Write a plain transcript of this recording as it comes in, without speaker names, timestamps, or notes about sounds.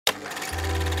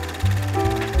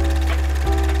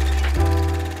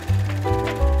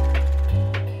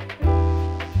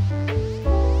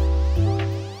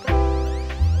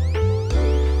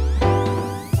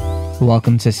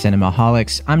Welcome to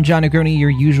Cinemaholics. I'm John Negroni,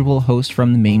 your usual host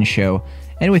from the main show,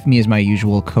 and with me is my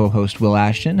usual co-host, Will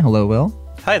Ashton. Hello, Will.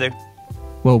 Hi there.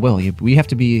 Well, Will, we have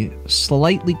to be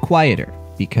slightly quieter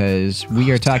because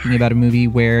we are talking about a movie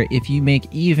where if you make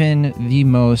even the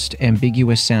most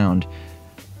ambiguous sound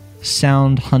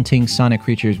hunting sonic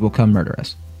creatures will come murder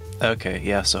us. Okay,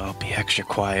 yeah, so I'll be extra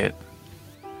quiet.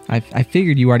 I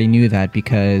figured you already knew that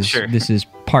because Sure. This is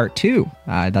part 2.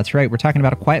 That's right, we're talking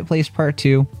about A Quiet Place Part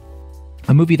 2,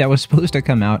 a movie that was supposed to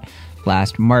come out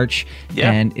last March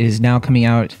and is now coming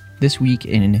out this week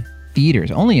in theaters,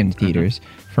 only in theaters,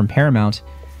 from Paramount.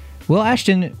 Will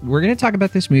Ashton, we're going to talk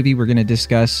about this movie. We're going to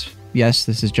discuss, yes,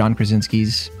 this is John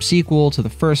Krasinski's sequel to the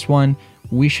first one.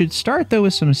 We should start, though,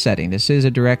 with some setting. This is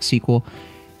a direct sequel.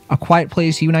 A Quiet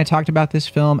Place, you and I talked about this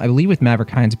film, I believe, with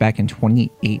Maverick Hines back in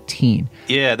 2018.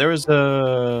 Yeah, there was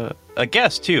a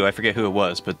guest, too. I forget who it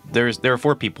was, but there were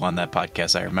 4 people on that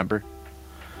podcast, I remember.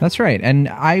 That's right. And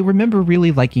I remember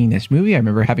really liking this movie. I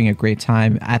remember having a great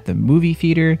time at the movie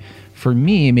theater. For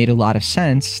me, it made a lot of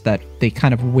sense that they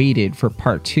kind of waited for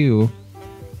part 2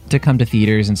 to come to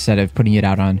theaters instead of putting it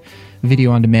out on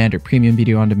video on demand or premium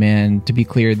video on demand. To be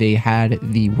clear, they had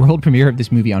the world premiere of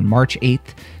this movie on March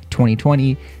 8th,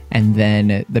 2020, and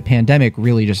then the pandemic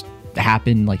really just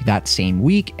happened like that same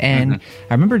week. And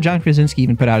I remember John Krasinski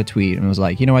even put out a tweet and was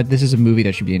like, you know what, this is a movie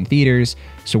that should be in theaters,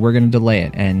 so we're going to delay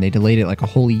it. And they delayed it like a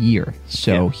whole year.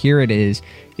 So here it is.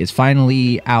 It's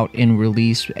finally out in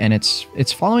release, and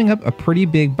it's following up a pretty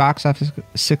big box office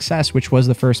success, which was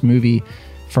the first movie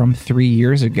from 3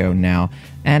 years ago now.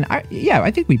 And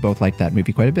I think we both liked that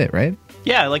movie quite a bit, right?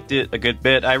 Yeah, I liked it a good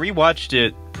bit. I rewatched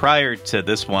it prior to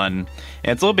this one,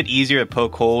 and it's a little bit easier to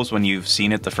poke holes when you've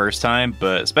seen it the first time,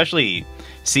 but especially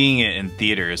seeing it in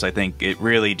theaters, I think it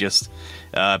really just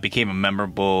became a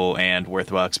memorable and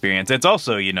worthwhile experience. It's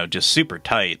also, just super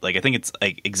tight. Like, I think it's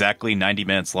like exactly 90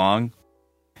 minutes long,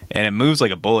 and it moves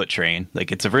like a bullet train.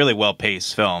 Like, it's a really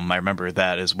well-paced film. I remember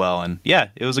that as well, and yeah,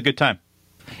 it was a good time.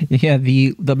 Yeah,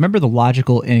 remember the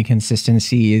logical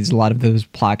inconsistencies, a lot of those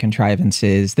plot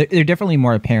contrivances, they're definitely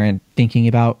more apparent thinking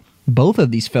about both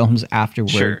of these films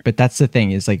afterward. Sure. But that's the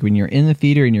thing, is like when you're in the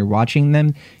theater and you're watching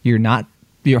them,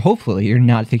 hopefully you're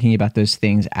not thinking about those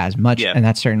things as much. Yeah. And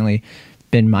that's certainly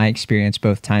been my experience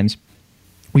both times.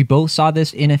 We both saw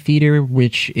this in a theater,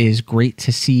 which is great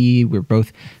to see. We're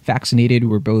both vaccinated.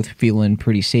 We're both feeling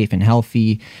pretty safe and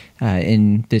healthy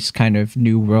in this kind of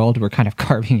new world we're kind of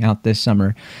carving out this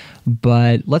summer.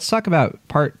 But let's talk about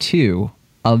part 2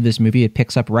 of this movie. It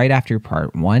picks up right after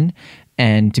part 1.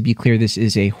 And to be clear, this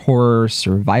is a horror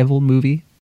survival movie.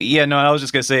 Yeah, no, I was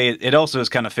just going to say, it also is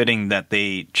kind of fitting that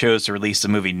they chose to release the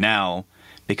movie now,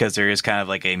 because there is kind of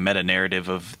like a meta-narrative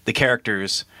of the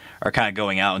characters are kind of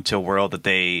going out into a world that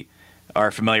they are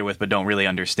familiar with but don't really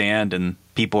understand, and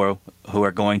people who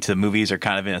are going to the movies are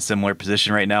kind of in a similar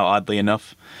position right now, oddly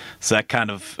enough. So that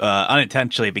kind of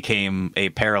unintentionally became a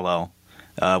parallel.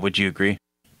 Would you agree?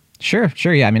 Sure,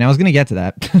 yeah. I mean, I was going to get to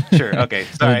that. Sure, okay.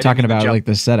 Sorry, We're talking about like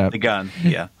the setup. The gun,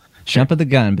 yeah. Jump at the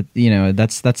gun, but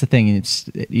that's the thing.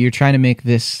 You're trying to make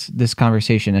this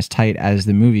conversation as tight as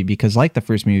the movie, because like the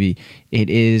first movie, it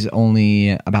is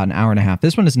only about an hour and a half.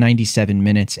 This one is 97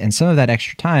 minutes, and some of that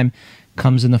extra time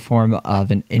comes in the form of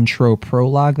an intro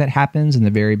prologue that happens in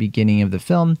the very beginning of the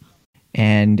film.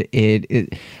 And a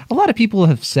lot of people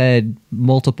have said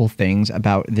multiple things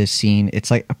about this scene.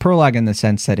 It's like a prologue in the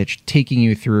sense that it's taking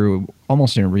you through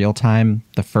almost in real time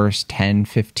the first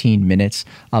 10-15 minutes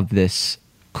of this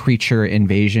creature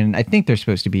invasion. I think they're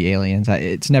supposed to be aliens.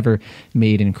 It's never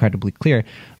made incredibly clear.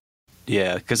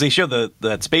 Yeah, because they show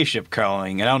that spaceship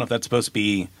crawling. I don't know if that's supposed to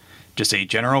be just a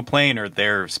general plane or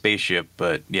their spaceship,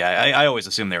 but yeah, I always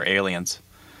assume they're aliens.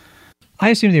 I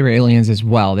assume they were aliens as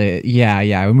well. Yeah.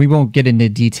 And we won't get into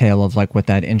detail of like what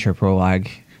that intro prologue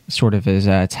sort of is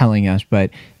telling us,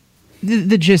 but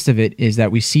the gist of it is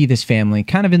that we see this family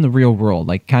kind of in the real world,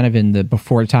 like kind of in the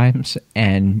before times,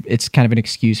 and it's kind of an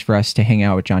excuse for us to hang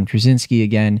out with John Krasinski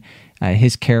again,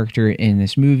 his character in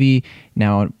this movie.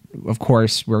 Now, of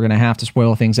course, we're going to have to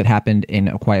spoil things that happened in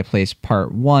A Quiet Place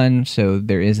Part 1, so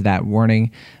there is that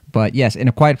warning. But yes, in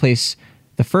A Quiet Place,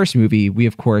 the first movie, we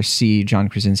of course see John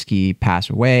Krasinski pass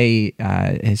away.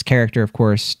 His character, of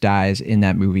course, dies in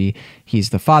that movie. He's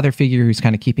the father figure who's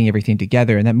kind of keeping everything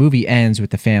together, and that movie ends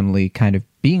with the family kind of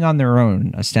being on their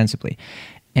own, ostensibly.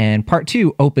 And part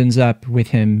 2 opens up with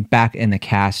him back in the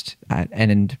cast,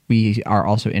 and we are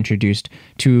also introduced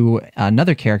to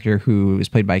another character who is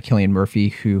played by Cillian Murphy,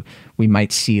 who we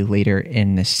might see later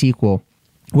in the sequel.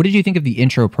 What did you think of the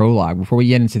intro prologue before we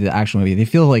get into the actual movie? They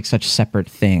feel like such separate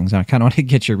things. I kind of want to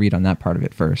get your read on that part of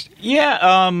it first. Yeah,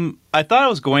 I thought it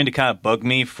was going to kind of bug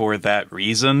me for that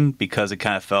reason, because it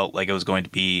kind of felt like it was going to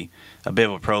be a bit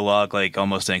of a prologue, like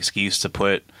almost an excuse to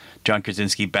put John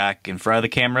Krasinski back in front of the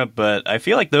camera. But I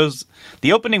feel like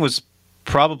the opening was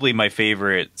probably my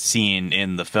favorite scene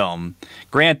in the film.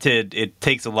 Granted, it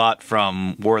takes a lot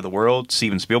from War of the Worlds,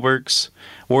 Steven Spielberg's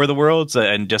War of the Worlds,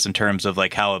 and just in terms of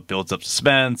like how it builds up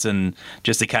suspense and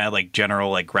just the kind of like general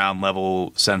like ground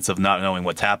level sense of not knowing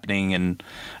what's happening, and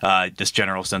just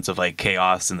general sense of like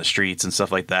chaos in the streets and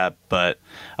stuff like that. But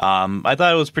I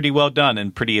thought it was pretty well done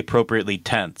and pretty appropriately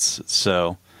tense,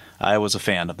 so I was a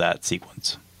fan of that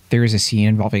sequence. There is a scene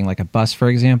involving like a bus, for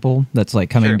example, that's like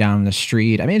coming Sure. down the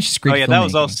street. I mean, it's just great. Oh yeah, that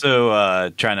was filmmaking. also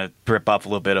trying to rip off a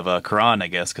little bit of a Quran, I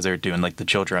guess, because they were doing like the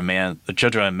Children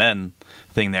of Men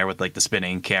thing there with like the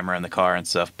spinning camera in the car and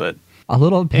stuff. But A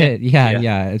little bit,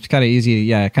 yeah. It's kind of easy,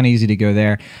 kind of easy to go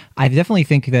there. I definitely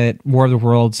think that War of the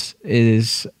Worlds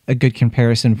is a good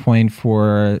comparison point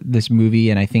for this movie,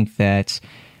 and I think that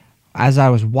as I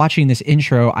was watching this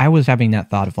intro, I was having that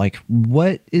thought of like,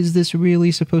 what is this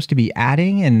really supposed to be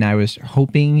adding? And I was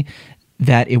hoping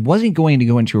that it wasn't going to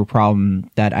go into a problem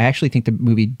that I actually think the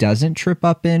movie doesn't trip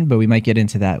up in, but we might get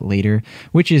into that later,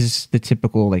 which is the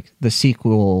typical, like the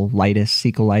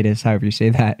sequelitis, however you say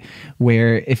that,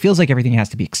 where it feels like everything has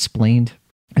to be explained.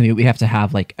 I mean, we have to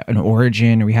have like an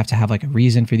origin, or we have to have like a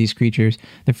reason for these creatures.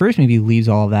 The first movie leaves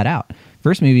all of that out.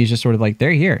 First movie is just sort of like,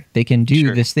 they're here. They can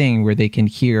do this thing where they can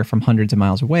hear from hundreds of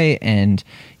miles away, and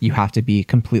you have to be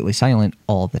completely silent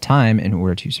all the time in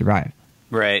order to survive.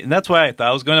 right, and that's why I thought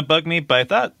it was going to bug me, but I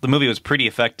thought the movie was pretty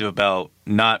effective about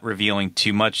not revealing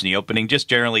too much in the opening. Just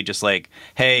generally just like,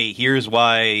 hey, here's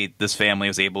why this family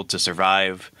was able to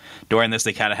survive during this.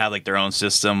 They kind of have like their own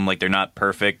system. Like, they're not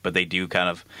perfect, but they do kind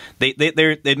of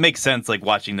it makes sense, like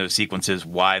watching those sequences,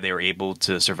 why they were able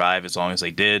to survive as long as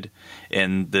they did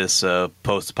in this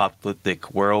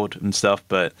post-apocalyptic world and stuff.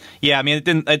 But yeah, I mean,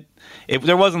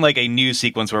 there wasn't like a new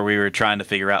sequence where we were trying to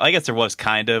figure out. I guess there was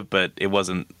kind of, but it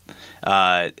wasn't.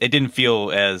 It didn't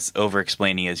feel as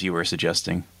over-explaining as you were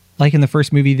suggesting. Like in the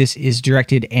first movie, this is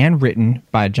directed and written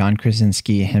by John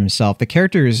Krasinski himself. The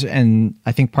characters and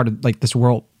I think part of like this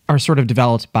world are sort of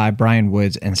developed by Brian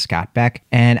Woods and Scott Beck.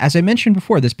 And as I mentioned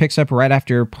before, this picks up right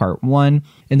after part one.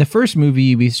 In the first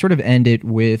movie, we sort of end it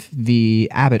with the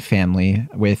Abbott family,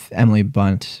 with Emily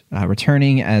Blunt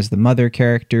returning as the mother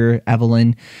character,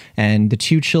 Evelyn, and the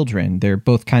two children. They're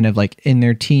both kind of like in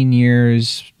their teen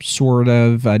years, sort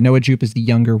of. Noah Jupe is the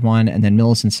younger one, and then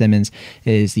Millicent Simmons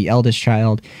is the eldest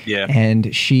child. Yeah.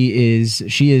 And she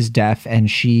is deaf,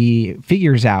 and she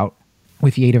figures out,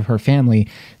 with the aid of her family,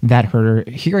 that her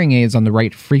hearing aids on the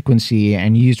right frequency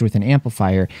and used with an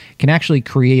amplifier can actually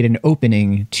create an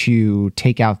opening to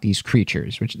take out these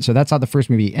creatures. So that's how the first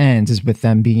movie ends, is with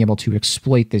them being able to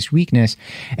exploit this weakness.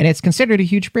 And it's considered a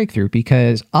huge breakthrough,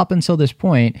 because up until this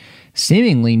point,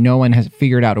 seemingly no one has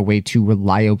figured out a way to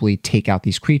reliably take out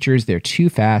these creatures. They're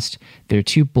too fast, they're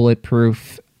too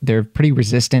bulletproof, they're pretty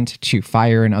resistant to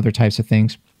fire and other types of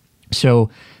things.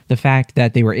 So the fact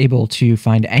that they were able to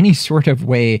find any sort of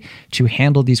way to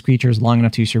handle these creatures long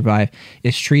enough to survive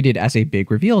is treated as a big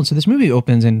reveal. And so this movie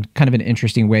opens in kind of an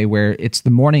interesting way, where it's the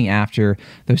morning after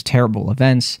those terrible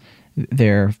events.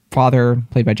 Their father,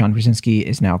 played by John Krasinski,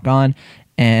 is now gone,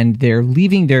 and they're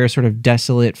leaving their sort of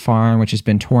desolate farm, which has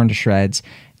been torn to shreds,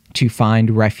 to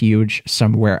find refuge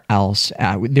somewhere else.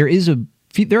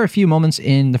 There are a few moments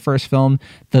in the first film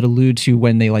that allude to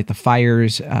when they light the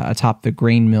fires atop the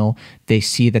grain mill. They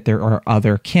see that there are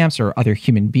other camps or other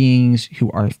human beings who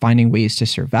are finding ways to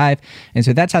survive. And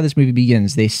so that's how this movie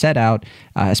begins. They set out,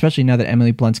 especially now that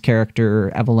Emily Blunt's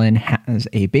character, Evelyn, has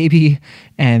a baby,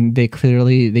 and they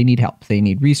need help. They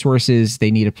need resources.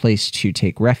 They need a place to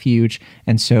take refuge.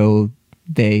 And so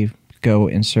they go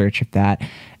in search of that.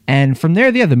 And from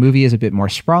there, the movie is a bit more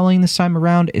sprawling this time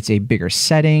around. It's a bigger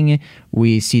setting.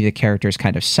 We see the characters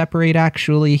kind of separate,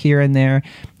 actually, here and there.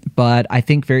 But I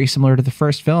think very similar to the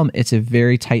first film, it's a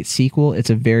very tight sequel. It's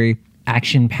a very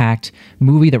action-packed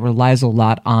movie that relies a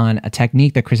lot on a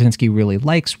technique that Krasinski really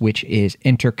likes, which is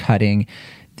intercutting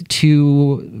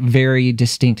two very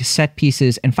distinct set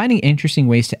pieces and finding interesting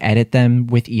ways to edit them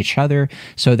with each other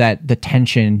so that the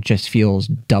tension just feels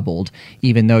doubled,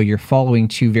 even though you're following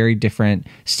two very different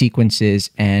sequences.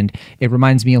 And it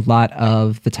reminds me a lot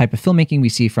of the type of filmmaking we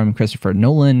see from Christopher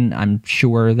Nolan. I'm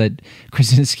sure that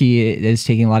Krasinski is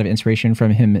taking a lot of inspiration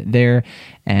from him there.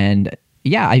 And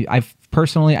yeah, I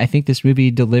think this movie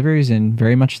delivers in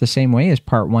very much the same way as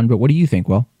part one. But what do you think,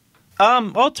 Will?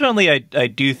 Ultimately, I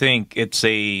do think it's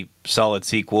a solid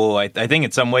sequel. I think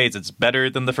in some ways it's better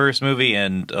than the first movie,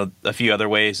 and a few other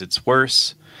ways it's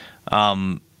worse.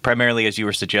 Primarily, as you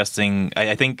were suggesting,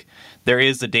 I think there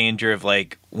is the danger of,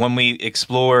 like, when we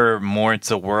explore more into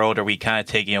the world, are we kind of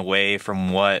taking away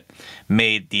from what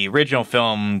made the original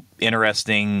film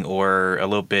interesting, or a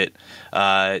little bit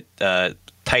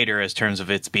tighter as terms of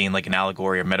its being like an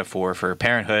allegory or metaphor for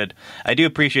parenthood. I do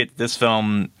appreciate that this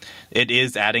film, it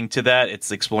is adding to that.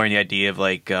 It's exploring the idea of,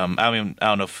 like, I don't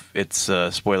know if it's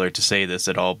a spoiler to say this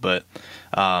at all, but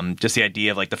just the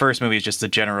idea of, like, the first movie is just the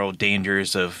general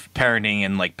dangers of parenting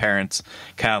and, like, parents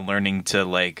kind of learning to,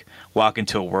 like, walk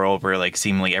into a world where, like,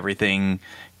 seemingly everything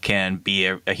can be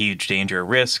a huge danger or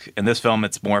risk. In this film,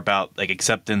 it's more about, like,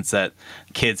 acceptance that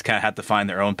kids kind of have to find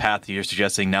their own path. You're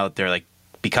suggesting now that they're, like,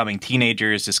 becoming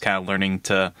teenagers, just kind of learning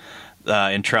to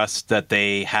entrust that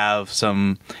they have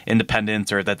some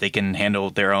independence, or that they can handle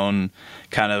their own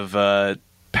kind of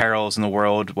perils in the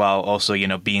world while also, you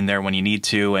know, being there when you need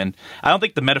to. And I don't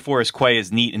think the metaphor is quite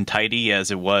as neat and tidy as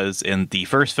it was in the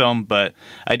first film, but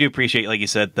I do appreciate, like you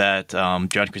said, that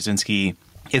John Krasinski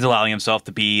is allowing himself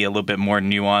to be a little bit more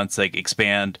nuanced, like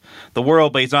expand the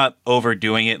world, but he's not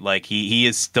overdoing it. Like he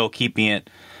is still keeping it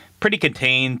pretty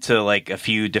contained to, like, a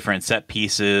few different set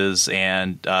pieces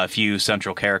and a few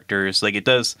central characters. Like, it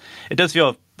does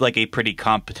feel like a pretty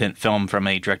competent film from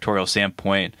a directorial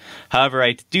standpoint. However,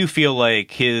 I do feel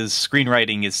like his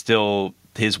screenwriting is still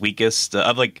his weakest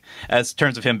of, like, as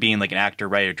terms of him being like an actor,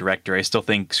 writer, director. I still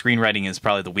think screenwriting is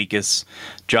probably the weakest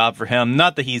job for him.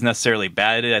 Not that he's necessarily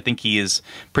bad at it. I think he is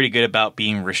pretty good about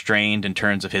being restrained in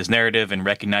terms of his narrative and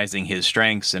recognizing his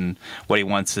strengths and what he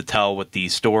wants to tell with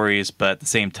these stories. But at the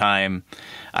same time,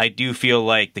 I do feel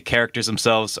like the characters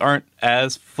themselves aren't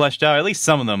as fleshed out, at least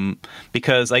some of them,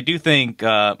 because I do think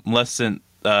Millicent,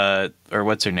 or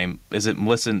what's her name? Is it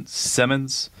Millicent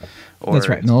Simmons? That's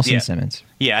right, Millicent Simmons.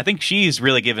 Yeah, I think she's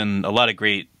really given a lot of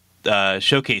great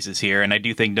showcases here, and I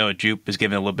do think Noah Jupe is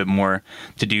given a little bit more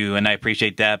to do, and I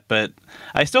appreciate that. But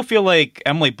I still feel like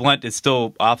Emily Blunt is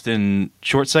still often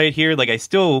short-sighted here. Like, I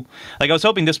was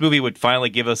hoping this movie would finally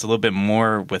give us a little bit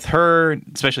more with her,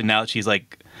 especially now that she's,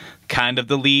 like, kind of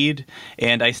the lead,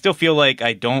 and I still feel like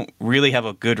I don't really have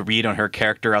a good read on her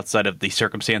character outside of the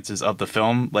circumstances of the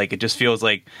film. Like, it just feels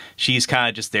like she's kind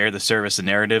of just there to service the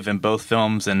narrative in both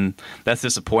films, and that's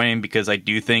disappointing because I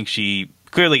do think she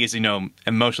clearly is, you know,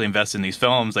 emotionally invested in these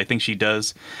films. I think she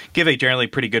does give a generally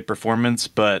pretty good performance,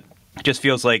 but it just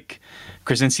feels like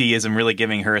Krasinski isn't really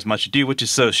giving her as much to do, which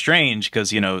is so strange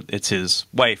because, you know, it's his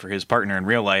wife or his partner in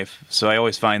real life. So I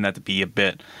always find that to be a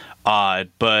bit odd,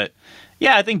 but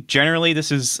yeah, I think generally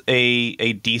this is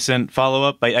a decent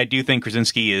follow-up. I do think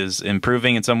Krasinski is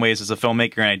improving in some ways as a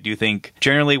filmmaker, and I do think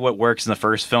generally what works in the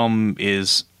first film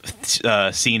is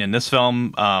seen in this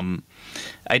film.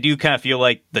 I do kind of feel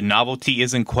like the novelty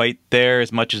isn't quite there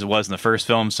as much as it was in the first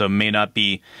film, so it may not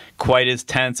be quite as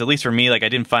tense. At least for me, like, I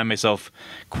didn't find myself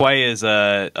quite as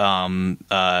I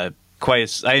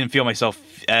didn't feel myself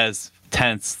as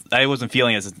tense. I wasn't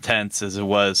feeling as intense as it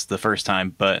was the first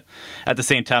time, but at the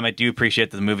same time, I do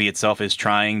appreciate that the movie itself is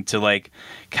trying to, like,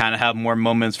 kind of have more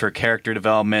moments for character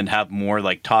development, have more,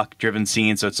 like, talk-driven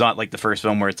scenes. So it's not like the first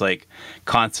film where it's, like,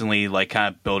 constantly, like,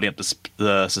 kind of building up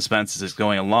the suspense as it's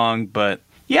going along. But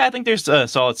yeah, I think there's a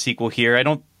solid sequel here. I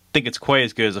don't think it's quite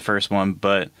as good as the first one,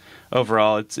 but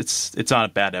overall, it's not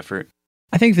a bad effort.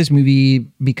 I think this movie,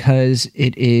 because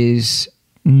it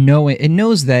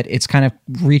knows that it's kind of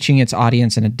reaching its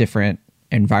audience in a different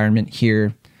environment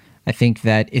here. I think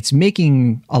that it's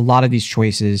making a lot of these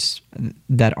choices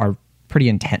that are pretty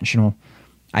intentional.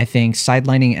 I think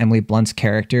sidelining Emily Blunt's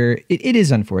character, it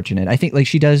is unfortunate. I think, like,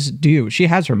 she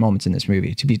has her moments in this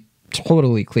movie, to be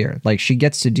totally clear. Like, she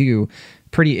gets to do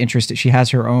pretty interesting. She has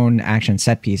her own action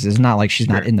set pieces. It's not like she's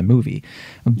not in the movie.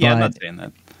 Yeah, I'm not saying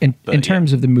that. In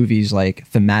terms of the movie's, like,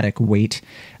 thematic weight,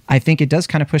 I think it does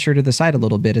kind of push her to the side a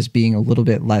little bit as being a little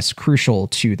bit less crucial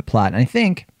to the plot. And I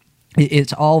think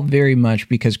it's all very much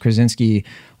because Krasinski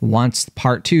wants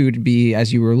part two to be,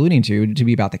 as you were alluding to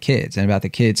be about the kids and about the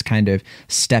kids kind of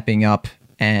stepping up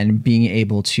and being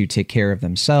able to take care of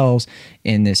themselves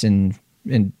in this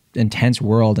intense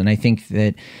world. And I think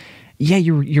that, yeah,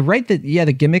 you're right that, yeah,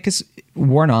 the gimmick is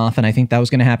worn off, and I think that was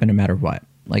going to happen no matter what.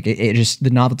 Like, it just, the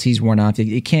novelty's worn off.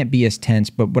 It can't be as tense.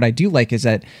 But what I do like is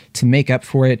that to make up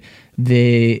for it,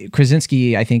 the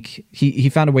Krasinski, I think he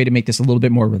found a way to make this a little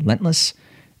bit more relentless.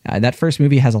 That first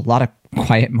movie has a lot of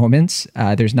quiet moments.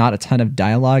 There's not a ton of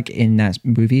dialogue in that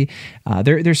movie.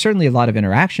 There's certainly a lot of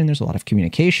interaction. There's a lot of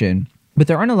communication, but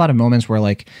there aren't a lot of moments where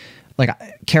like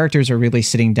characters are really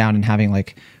sitting down and having,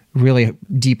 like, really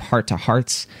deep heart to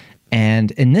hearts.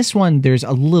 And in this one, there's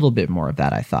a little bit more of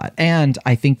that, I thought. And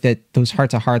I think that those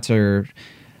heart-to-hearts are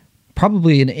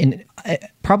probably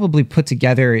probably put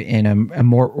together in a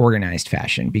more organized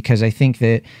fashion, because I think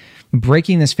that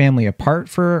breaking this family apart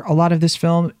for a lot of this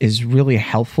film is really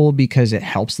helpful, because it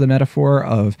helps the metaphor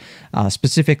of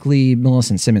specifically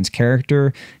Millicent Simmons'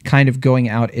 character kind of going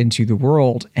out into the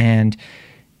world and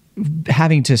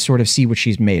having to sort of see what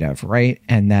she's made of, right?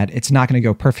 And that it's not going to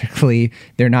go perfectly.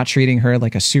 They're not treating her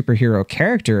like a superhero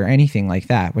character or anything like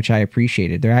that, which I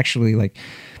appreciated. They're actually like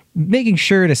making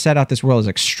sure to set out this world is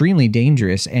extremely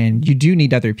dangerous, and you do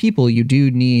need other people. You do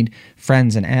need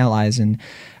friends and allies. And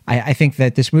I think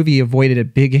that this movie avoided a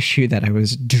big issue that I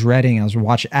was dreading.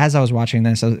 As I was watching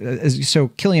this. So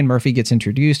Cillian Murphy gets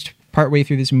introduced partway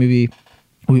through this movie.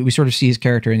 We sort of see his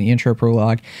character in the intro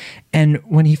prologue. And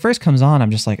when he first comes on,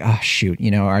 I'm just like, oh, shoot,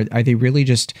 are they really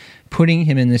just putting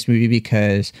him in this movie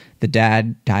because the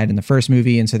dad died in the first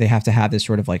movie, and so they have to have this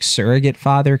sort of like surrogate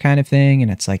father kind of thing?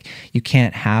 And it's like, you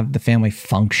can't have the family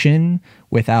function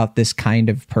without this kind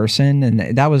of person.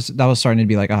 And that was starting to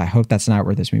be like, oh, I hope that's not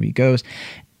where this movie goes.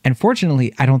 And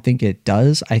fortunately, I don't think it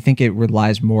does. I think it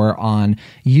relies more on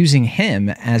using him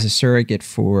as a surrogate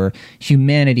for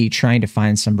humanity, trying to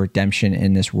find some redemption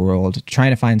in this world, trying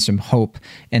to find some hope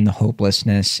in the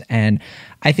hopelessness. And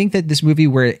I think that this movie,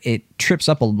 where it trips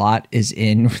up a lot, is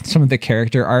in some of the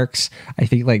character arcs. I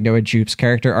think like Noah Jupe's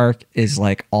character arc is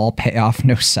like all payoff,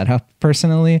 no setup,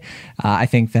 personally. I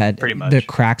think that the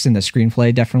cracks in the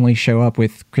screenplay definitely show up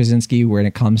with Krasinski when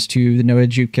it comes to the Noah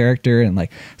Jupe character, and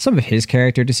like some of his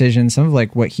character decisions, some of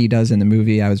like what he does in the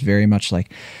movie. I was very much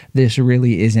like, this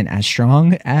really isn't as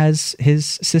strong as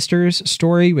his sister's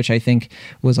story, which I think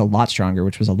was a lot stronger,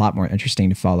 which was a lot more interesting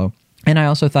to follow. And I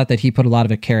also thought that he put a lot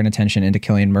of care and attention into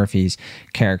Cillian Murphy's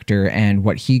character and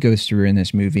what he goes through in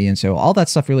this movie. And so all that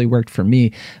stuff really worked for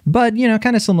me. But,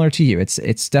 kind of similar to you,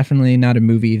 it's definitely not a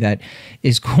movie that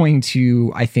is going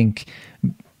to, I think,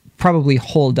 probably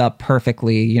hold up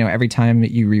perfectly. Every time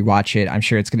that you rewatch it, I'm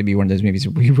sure it's going to be one of those movies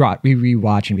we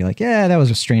rewatch and be like, yeah, that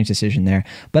was a strange decision there.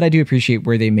 But I do appreciate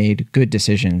where they made good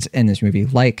decisions in this movie,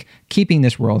 like keeping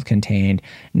this world contained,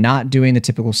 not doing the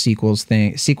typical sequel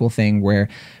thing where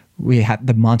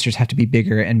the monsters have to be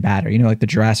bigger and badder, like the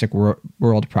Jurassic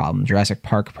World problem, Jurassic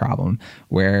Park problem,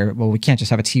 where, well, we can't just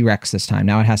have a T-Rex this time.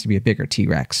 Now it has to be a bigger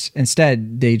T-Rex.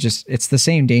 Instead, it's the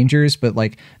same dangers, but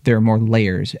like there are more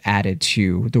layers added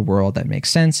to the world that make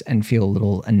sense and feel a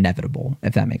little inevitable,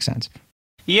 if that makes sense.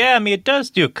 Yeah, I mean, it does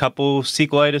do a couple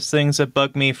sequelitis things that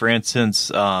bug me. For instance,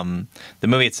 the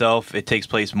movie itself, it takes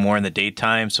place more in the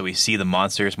daytime, so we see the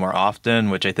monsters more often,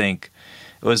 which I think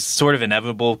it was sort of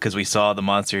inevitable because we saw the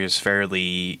monsters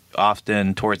fairly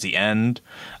often towards the end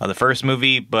of the first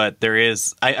movie. But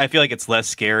I feel like it's less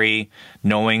scary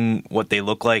knowing what they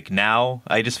look like now.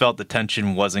 I just felt the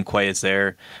tension wasn't quite as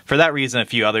there. For that reason, a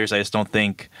few others, I just don't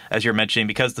think, as you're mentioning,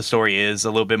 because the story is a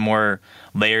little bit more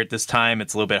layered this time,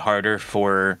 it's a little bit harder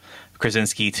for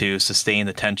Krasinski to sustain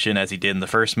the tension as he did in the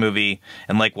first movie.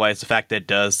 And likewise, the fact that it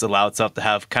does allow itself to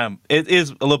have it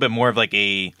is a little bit more of like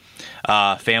a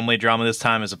family drama this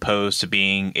time, as opposed to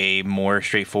being a more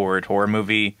straightforward horror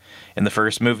movie in the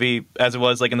first movie, as it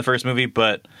was like in the first movie.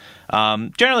 But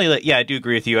generally, yeah, I do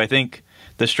agree with you. I think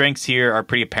the strengths here are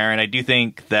pretty apparent. I do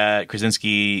think that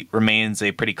Krasinski remains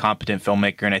a pretty competent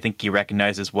filmmaker, and I think he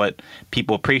recognizes what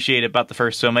people appreciate about the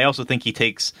first film. I also think he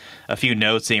takes a few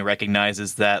notes and he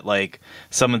recognizes that like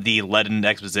some of the leaden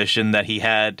exposition that he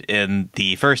had in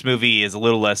the first movie is a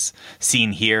little less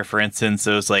seen here. For instance,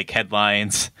 those like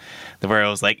headlines where it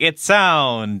was like, it's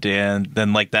sound, and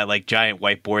then like that like giant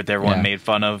whiteboard that everyone made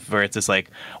fun of, where it's just like,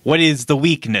 what is the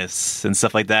weakness and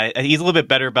stuff like that. He's a little bit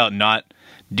better about not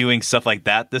doing stuff like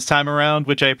that this time around,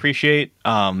 which I appreciate.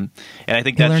 And I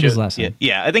think that shows,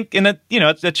 yeah, I think, and that,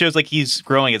 that shows like he's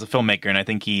growing as a filmmaker, and I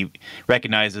think he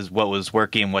recognizes what was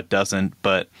working and what doesn't.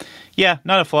 But yeah,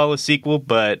 not a flawless sequel,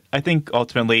 but I think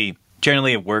ultimately,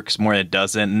 generally it works more than it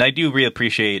doesn't. And I do really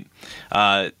appreciate,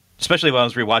 especially when I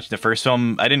was rewatching the first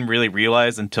film, I didn't really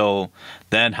realize until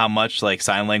then how much like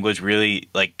sign language really,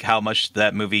 like how much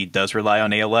that movie does rely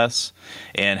on ALS,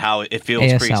 and how it feels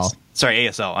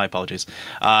ASL, I apologize.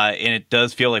 And it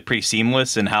does feel like pretty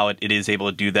seamless in how it is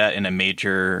able to do that in a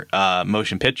major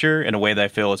motion picture in a way that I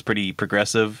feel is pretty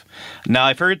progressive. Now,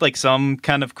 I've heard like some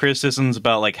kind of criticisms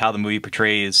about like how the movie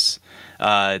portrays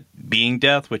being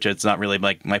death, which it's not really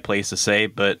like my place to say,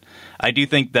 but I do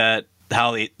think that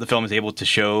how the film is able to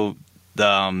show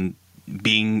the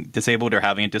being disabled or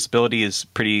having a disability is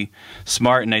pretty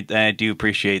smart, and I do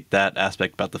appreciate that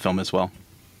aspect about the film as well.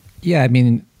 Yeah, I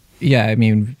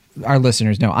mean, our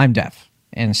listeners know I'm deaf.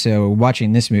 And so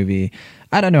watching this movie,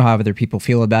 I don't know how other people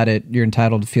feel about it. You're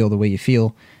entitled to feel the way you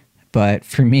feel. But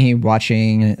for me,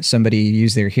 watching somebody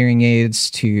use their hearing aids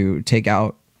to take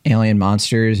out alien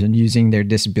monsters and using their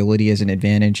disability as an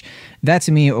advantage, that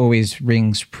to me always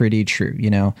rings pretty true. You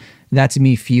know, that to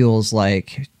me feels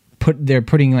like they're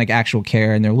putting like actual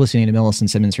care, and they're listening to Millicent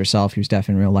Simmons herself, who's deaf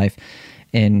in real life,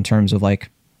 in terms of like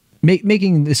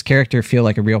making this character feel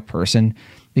like a real person.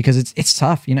 Because it's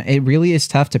tough, you know, it really is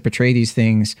tough to portray these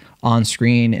things on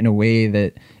screen in a way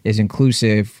that is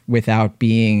inclusive without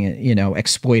being, you know,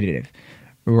 exploitative,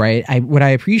 right? What I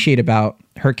appreciate about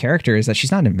her character is that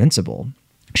she's not invincible.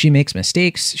 She makes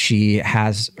mistakes. She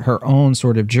has her own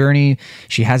sort of journey.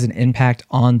 She has an impact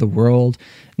on the world,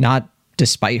 not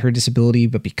despite her disability,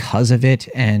 but because of it,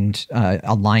 and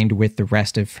aligned with the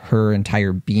rest of her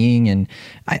entire being. And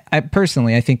I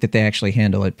personally, I think that they actually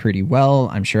handle it pretty well.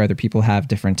 I'm sure other people have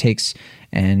different takes,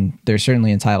 and they're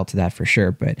certainly entitled to that for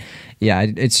sure. But yeah,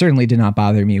 it certainly did not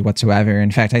bother me whatsoever. In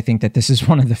fact, I think that this is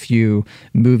one of the few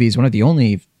movies, one of the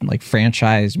only like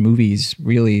franchise movies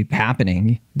really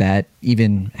happening that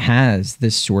even has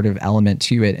this sort of element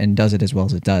to it and does it as well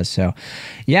as it does. So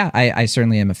yeah, I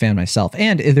certainly am a fan myself.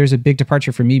 And there's a big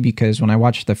departure for me because when I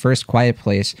watched the first Quiet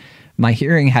Place, my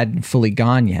hearing hadn't fully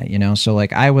gone yet, you know? So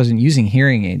like I wasn't using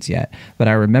hearing aids yet, but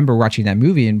I remember watching that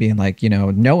movie and being like, you know,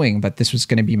 knowing that this was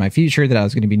going to be my future, that I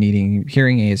was going to be needing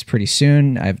hearing aids pretty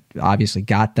soon. I've obviously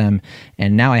got them,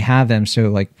 and now I have them. So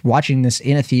like watching this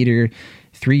in a theater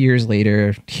 3 years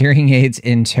later, hearing aids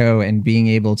in tow, and being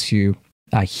able to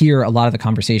hear a lot of the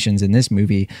conversations in this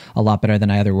movie a lot better than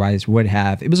I otherwise would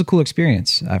have. It was a cool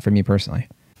experience for me personally.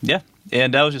 Yeah.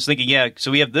 And I was just thinking, yeah, so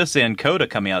we have this and Coda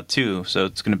coming out too. So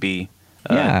it's going to be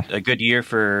a good year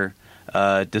for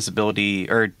disability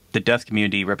or the deaf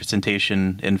community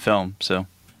representation in film. So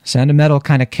Sound of Metal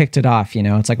kind of kicked it off, you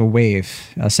know, it's like a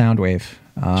wave, a sound wave.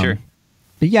 Sure.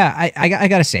 But yeah, I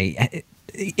got to say,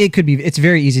 it's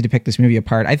very easy to pick this movie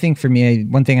apart. I think for me,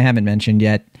 one thing I haven't mentioned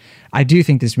yet, I do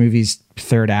think this movie's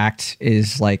third act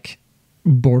is like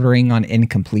bordering on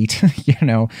incomplete. You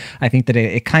know, I think that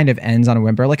it kind of ends on a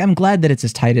whimper. Like, I'm glad that it's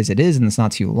as tight as it is and it's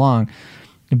not too long,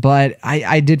 but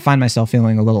I did find myself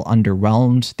feeling a little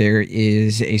underwhelmed. There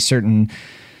is a certain,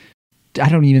 I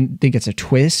don't even think it's a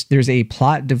twist. There's a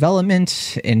plot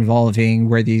development involving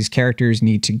where these characters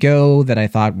need to go that I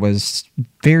thought was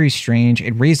very strange.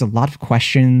 It raised a lot of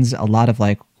questions, a lot of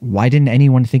like, why didn't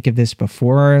anyone think of this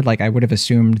before? Like, I would have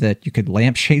assumed that you could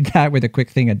lampshade that with a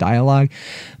quick thing of dialogue,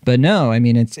 but no, I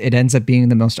mean, it ends up being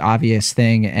the most obvious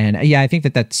thing. And yeah, I think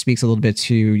that speaks a little bit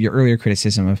to your earlier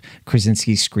criticism of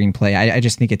Krasinski's screenplay. I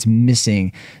just think it's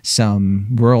missing some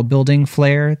world building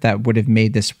flair that would have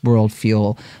made this world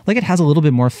feel like it has a little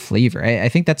bit more flavor. I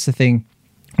think that's the thing.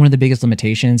 One of the biggest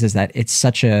limitations is that it's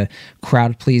such a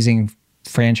crowd pleasing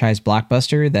franchise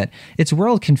blockbuster that its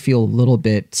world can feel a little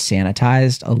bit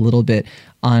sanitized, a little bit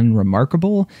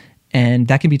unremarkable. And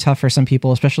that can be tough for some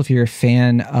people, especially if you're a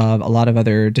fan of a lot of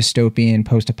other dystopian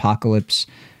post-apocalypse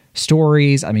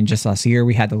stories. I mean, just last year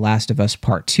we had The Last of Us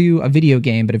Part 2, a video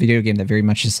game, but a video game that very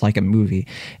much is like a movie.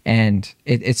 And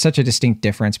it's such a distinct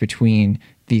difference between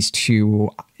these two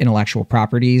intellectual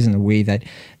properties and the way that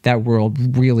that world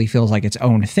really feels like its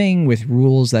own thing with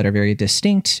rules that are very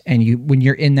distinct. And when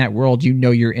you're in that world, you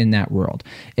know you're in that world.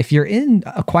 If you're in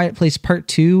A Quiet Place Part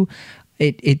 2,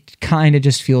 it kind of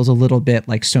just feels a little bit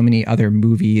like so many other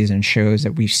movies and shows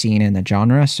that we've seen in the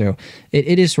genre. So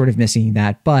it is sort of missing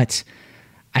that, but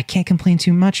I can't complain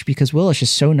too much because, Will, it's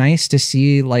just so nice to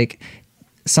see like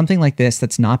something like this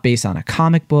that's not based on a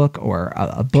comic book or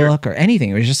a book or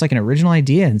anything. It was just like an original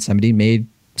idea, and somebody made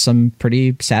some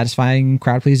pretty satisfying,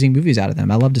 crowd-pleasing movies out of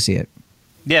them. I love to see it.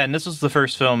 Yeah, and this was the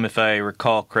first film, if I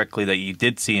recall correctly, that you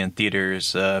did see in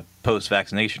theaters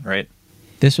post-vaccination, right?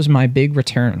 This was my big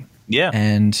return. Yeah.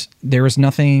 And there was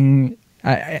nothing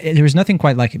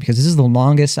quite like it, because this is the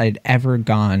longest I'd ever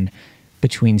gone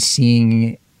between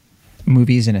seeing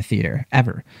movies in a theater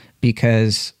ever,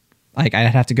 because like I'd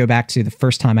have to go back to the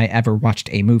first time I ever watched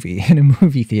a movie in a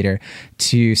movie theater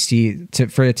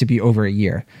for it to be over a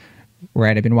year.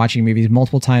 Right, I've been watching movies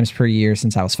multiple times per year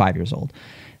since I was 5 years old.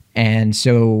 And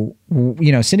so,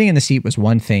 you know, sitting in the seat was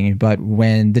one thing, but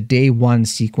when the day one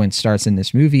sequence starts in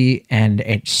this movie and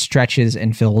it stretches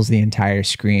and fills the entire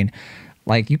screen,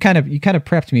 like you kind of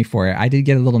prepped me for it. I did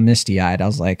get a little misty eyed. I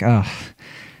was like, oh,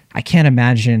 I can't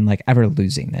imagine like ever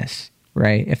losing this.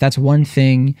 Right. If that's one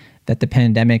thing that the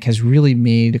pandemic has really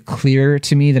made clearer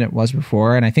to me than it was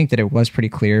before, and I think that it was pretty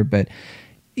clear, but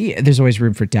yeah, there's always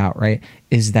room for doubt, right?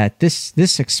 Is that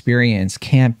this experience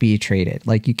can't be traded.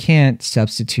 Like you can't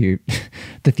substitute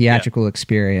the theatrical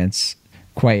experience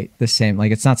quite the same.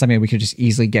 Like it's not something we could just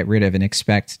easily get rid of and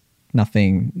expect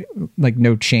nothing, like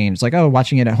no change. Like, oh,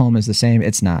 watching it at home is the same.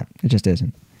 It's not. It just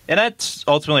isn't. And that's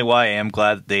ultimately why I am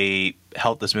glad that they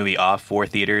held this movie off for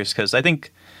theaters, because I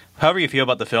think, however you feel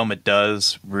about the film, it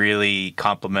does really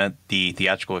complement the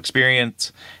theatrical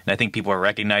experience. And I think people are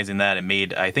recognizing that. It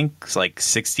made, I think, it's like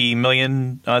 $60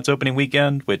 million on its opening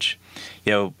weekend, which,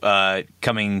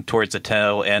 coming towards the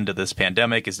tail end of this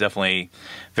pandemic is definitely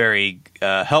very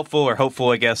helpful or hopeful,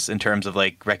 I guess, in terms of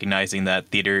like recognizing that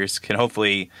theaters can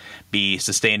hopefully be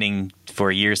sustaining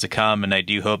for years to come. And I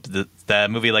do hope that a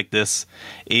movie like this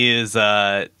is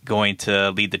going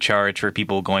to lead the charge for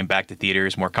people going back to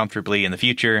theaters more comfortably in the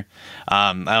future.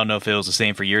 I don't know if it was the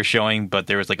same for your showing, but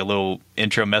there was like a little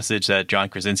intro message that John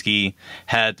Krasinski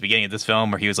had at the beginning of this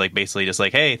film where he was like basically just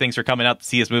like, hey, thanks for coming out to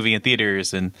see this movie in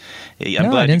theaters. And I'm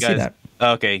glad I didn't you guys see that.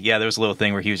 Okay, yeah, there was a little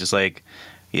thing where he was just like,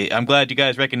 I'm glad you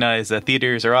guys recognize that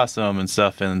theaters are awesome and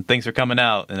stuff, and thanks for coming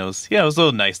out. And it was a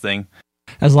little nice thing.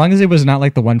 As long as it was not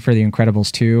like the one for The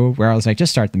Incredibles 2, where I was like,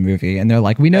 just start the movie. And they're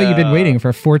like, we know you've been waiting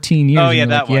for 14 years. Oh, yeah,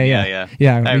 that like, one.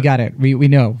 Yeah, we got it. We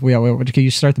know. Can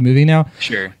you start the movie now?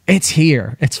 Sure. It's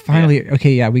here. It's finally,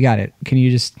 okay, yeah, we got it. Can you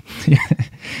just...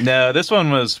 No, this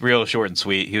one was real short and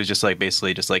sweet. He was just like,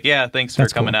 basically just like, yeah, thanks for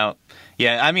coming out.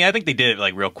 Yeah, I mean, I think they did it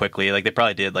like real quickly. Like they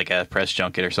probably did like a press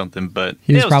junket or something, but...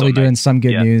 He was probably doing some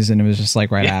good news, and it was just like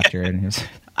right after it. And he was...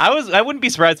 I wouldn't be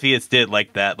surprised if he did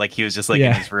like that. Like he was just like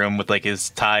in his room with like his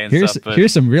tie and stuff. But...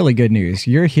 Here's some really good news.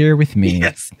 You're here with me.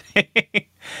 Yes.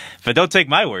 But don't take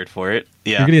my word for it.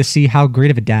 Yeah. You're going to see how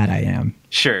great of a dad I am.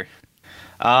 Sure.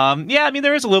 Yeah, I mean,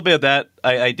 there is a little bit of that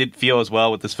I did feel as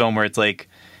well with this film where it's like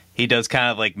he does kind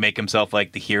of like make himself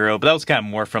like the hero, but that was kind of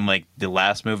more from like the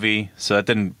last movie, so that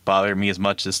didn't bother me as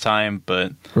much this time.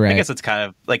 But I guess it's kind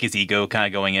of like his ego kind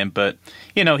of going in, but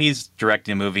he's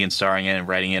directing a movie and starring in and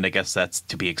writing it. I guess that's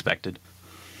to be expected.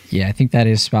 Yeah, I think that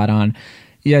is spot on.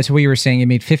 Yeah, so what you were saying, it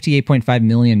made $58.5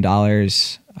 million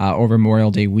over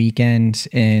Memorial Day weekend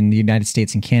in the United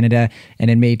States and Canada, and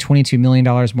it made $22 million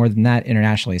more than that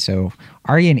internationally. So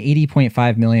already an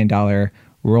 $80.5 million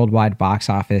worldwide box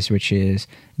office, which is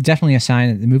definitely a sign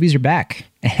that the movies are back.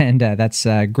 And that's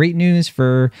great news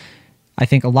for, I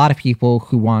think, a lot of people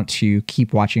who want to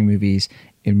keep watching movies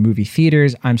in movie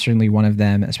theaters. I'm certainly one of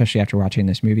them, especially after watching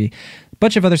this movie. A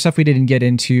bunch of other stuff we didn't get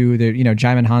into.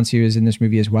 Djimon Hounsou is in this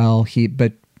movie as well.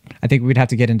 But I think we'd have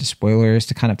to get into spoilers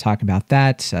to kind of talk about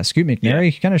that. Scoot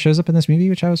McNairy kind of shows up in this movie,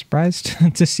 which I was surprised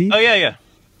to see. Oh yeah.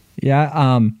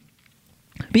 Yeah.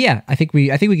 But yeah, I think we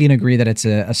can agree that it's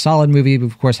a solid movie. We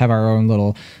of course have our own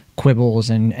little quibbles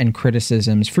and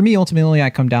criticisms. For me, ultimately, I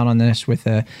come down on this with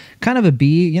a kind of a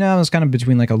B. I was kind of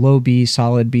between like a low B,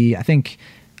 solid B. I think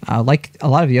like a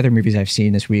lot of the other movies I've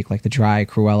seen this week, like The Dry,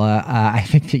 Cruella, I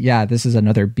think that, this is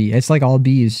another B. It's like all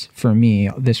Bs for me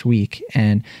this week.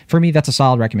 And for me, that's a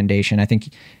solid recommendation. I think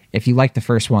if you like the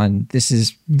first one, this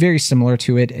is very similar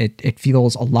to it. It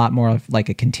feels a lot more like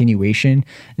a continuation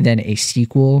than a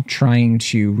sequel trying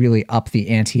to really up the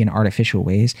ante in artificial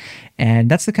ways. And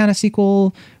that's the kind of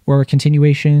sequel or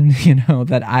continuation,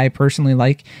 that I personally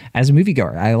like as a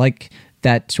moviegoer. I like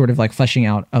that sort of like fleshing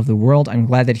out of the world. I'm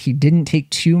glad that he didn't take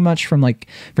too much from, like,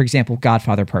 for example,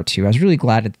 Godfather Part 2. I was really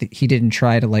glad that he didn't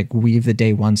try to like weave the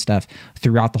day one stuff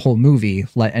throughout the whole movie.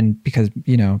 And because,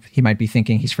 he might be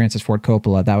thinking he's Francis Ford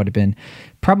Coppola, that would have been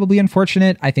probably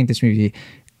unfortunate. I think this movie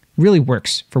really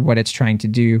works for what it's trying to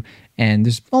do. And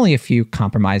there's only a few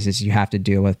compromises you have to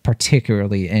deal with,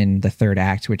 particularly in the third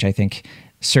act, which I think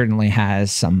certainly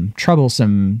has some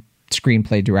troublesome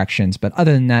screenplay directions. But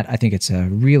other than that, I think it's a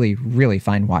really, really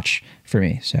fine watch for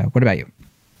me. So what about you?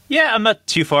 Yeah, I'm not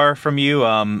too far from you.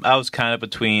 I was kind of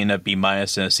between a B- and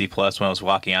a C+ when I was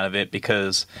walking out of it,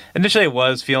 because initially I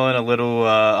was feeling a little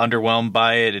underwhelmed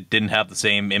by it. It didn't have the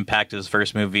same impact as the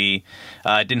first movie.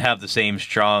 It didn't have the same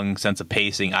strong sense of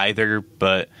pacing either,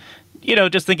 but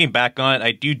just thinking back on it,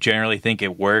 I do generally think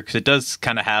it works. It does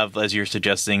kind of have, as you're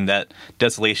suggesting, that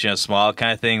Desolation is Small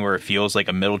kind of thing where it feels like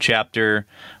a middle chapter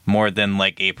more than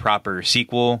like a proper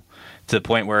sequel, to the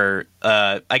point where,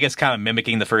 I guess kind of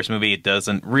mimicking the first movie, it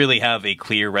doesn't really have a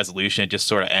clear resolution. It just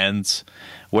sort of ends.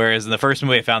 Whereas in the first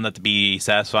movie, I found that to be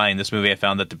satisfying. This movie, I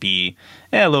found that to be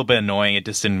a little bit annoying. It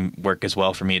just didn't work as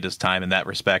well for me at this time in that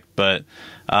respect. But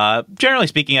generally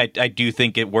speaking, I do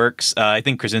think it works. I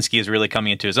think Krasinski is really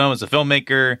coming into his own as a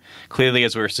filmmaker. Clearly,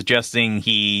 as we were suggesting,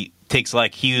 he takes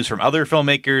like cues from other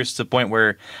filmmakers to the point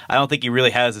where I don't think he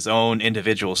really has his own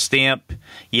individual stamp.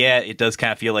 Yeah, it does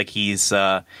kind of feel like he's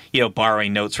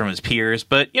borrowing notes from his peers.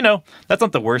 But, that's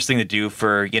not the worst thing to do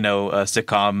for, a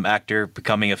sitcom actor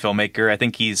becoming a filmmaker. I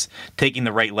think he's taking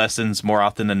the right lessons more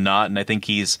often than not, and I think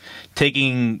he's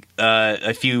taking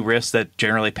a few risks that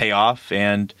generally pay off.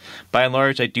 And by and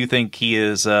large, I do think he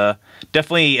is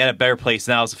definitely at a better place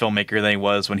now as a filmmaker than he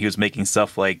was when he was making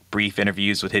stuff like Brief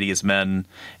Interviews with Hideous Men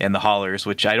and The Hollers,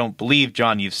 which I don't believe,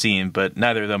 John, you've seen, but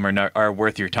neither of them are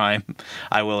worth your time,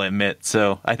 I will admit.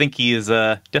 So I think he is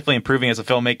definitely improving as a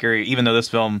filmmaker, even though this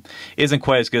film isn't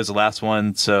quite as good as the last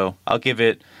one. So I'll give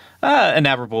it an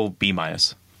admirable B-.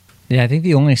 Yeah, I think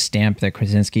the only stamp that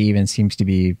Krasinski even seems to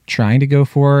be trying to go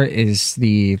for is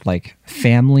the like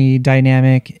family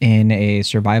dynamic in a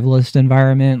survivalist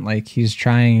environment. Like he's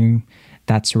trying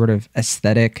that sort of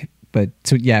aesthetic, but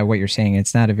so yeah, what you're saying,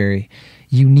 it's not a very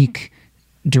unique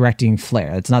directing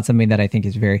flair. It's not something that I think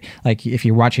is very, like, if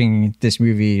you're watching this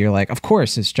movie, you're like, of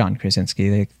course it's John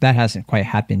Krasinski. Like, that hasn't quite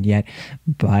happened yet.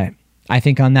 But I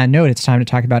think on that note, it's time to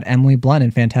talk about Emily Blunt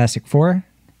in Fantastic Four.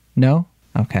 No?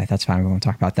 Okay, that's fine. We won't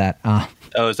talk about that.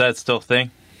 Is that still a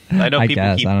thing? I know people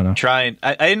I don't know. trying.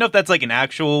 I didn't know if that's like an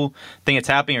actual thing that's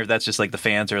happening, or if that's just like the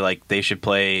fans are like they should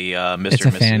play Mr. It's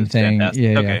a fan thing. Fantastic.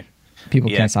 Yeah, okay. Yeah. People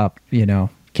can't stop.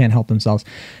 Can't help themselves.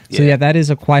 So yeah, that is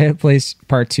A Quiet Place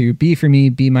Part 2. B for me,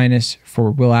 B-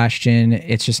 for Will Ashton.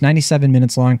 It's just 97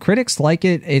 minutes long. Critics like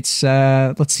it. It's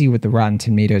let's see what the Rotten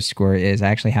Tomatoes score is. I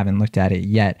actually haven't looked at it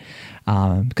yet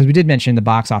because we did mention the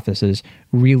box office is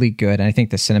really good, and I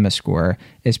think the cinema score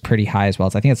is pretty high as well.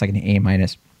 I think it's like an A-.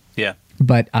 Yeah.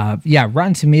 But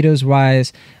Rotten Tomatoes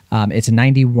wise, it's a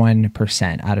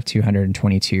 91% out of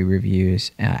 222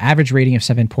 reviews. Average rating of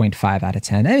 7.5 out of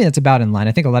 10. I mean, that's about in line.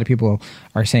 I think a lot of people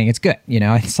are saying it's good.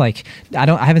 It's like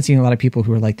I haven't seen a lot of people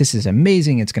who are like, this is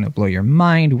amazing, it's going to blow your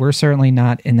mind. We're certainly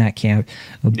not in that camp.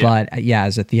 But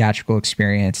as a theatrical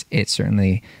experience, it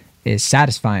certainly is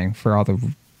satisfying for all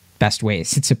the best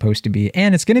ways it's supposed to be,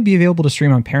 and it's going to be available to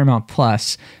stream on Paramount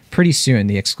Plus pretty soon.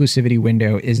 The exclusivity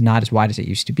window is not as wide as it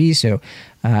used to be, so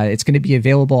it's going to be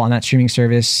available on that streaming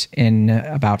service in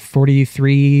about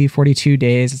 42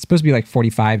 days. It's supposed to be like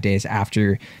 45 days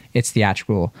after its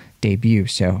theatrical debut.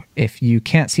 So if you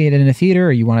can't see it in a theater,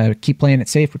 or you want to keep playing it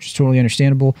safe, which is totally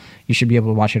understandable, you should be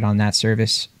able to watch it on that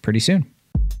service pretty soon.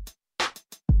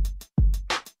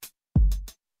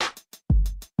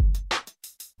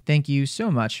 Thank you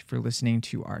so much for listening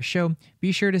to our show.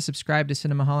 Be sure to subscribe to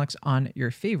Cinemaholics on your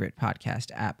favorite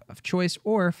podcast app of choice,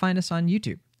 or find us on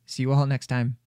YouTube. See you all next time.